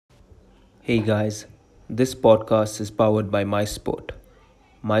Hey guys, this podcast is powered by MySport.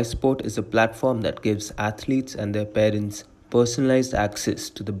 MySport is a platform that gives athletes and their parents personalized access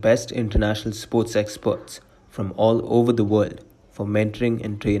to the best international sports experts from all over the world for mentoring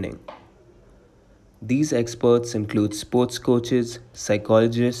and training. These experts include sports coaches,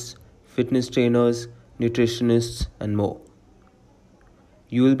 psychologists, fitness trainers, nutritionists, and more.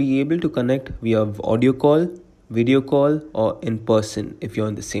 You will be able to connect via audio call, video call, or in person if you're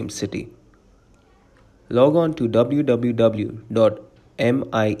in the same city. Log on to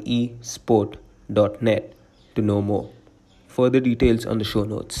www.miesport.net to know more. Further details on the show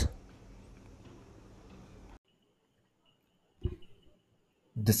notes.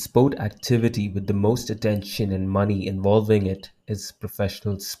 The sport activity with the most attention and money involving it is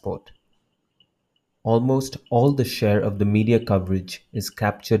professional sport. Almost all the share of the media coverage is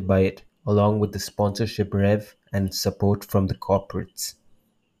captured by it, along with the sponsorship rev and support from the corporates.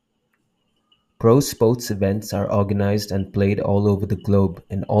 Pro sports events are organized and played all over the globe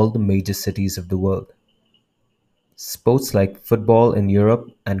in all the major cities of the world. Sports like football in Europe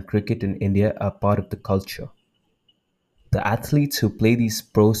and cricket in India are part of the culture. The athletes who play these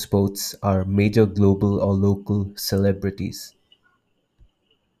pro sports are major global or local celebrities.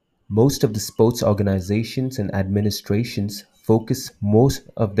 Most of the sports organizations and administrations focus most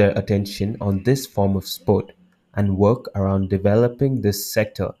of their attention on this form of sport and work around developing this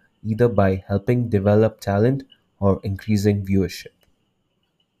sector either by helping develop talent or increasing viewership.